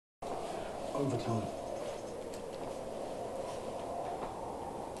overtime.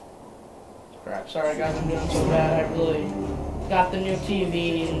 Crap, sorry guys, I'm doing so bad. I really got the new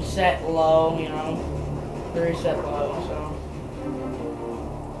TV and set low, you know, very set low, so.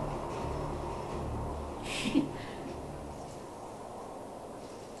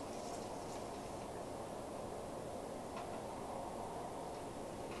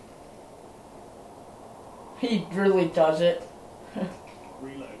 He really does it.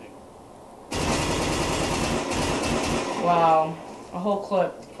 Reloading. Wow, a whole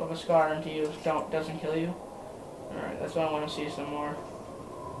clip of a scar into you doesn't kill you. Alright, that's why I want to see some more.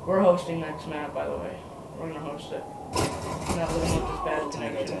 We're hosting next map, by the way. We're gonna host it. Not living with this bad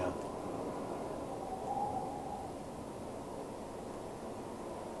Tango connection. down.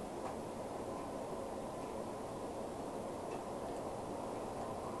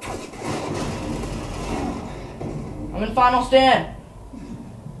 I'm in final stand.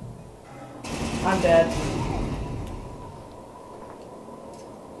 I'm dead.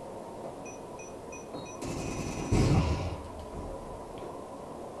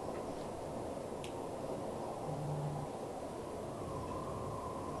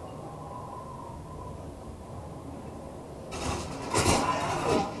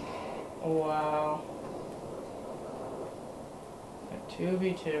 Wow.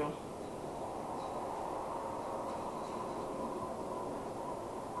 2v2.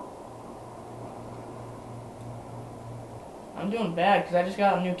 I'm doing bad because I just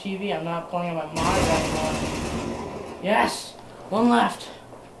got a new TV. I'm not playing on my monitor anymore. Yes! One left.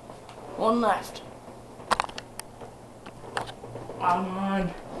 One left. Come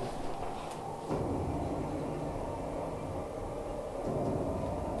on.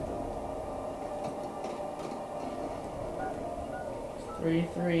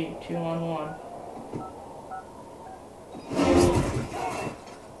 Three, 2-on-1.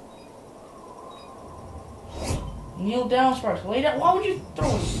 Kneel down, Sparks. Lay down. Why would you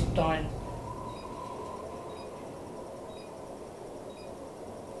throw a stun?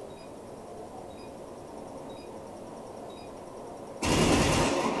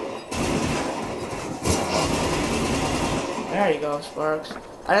 There you go, Sparks.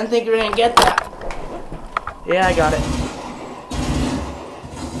 I didn't think you were gonna get that. Yeah, I got it.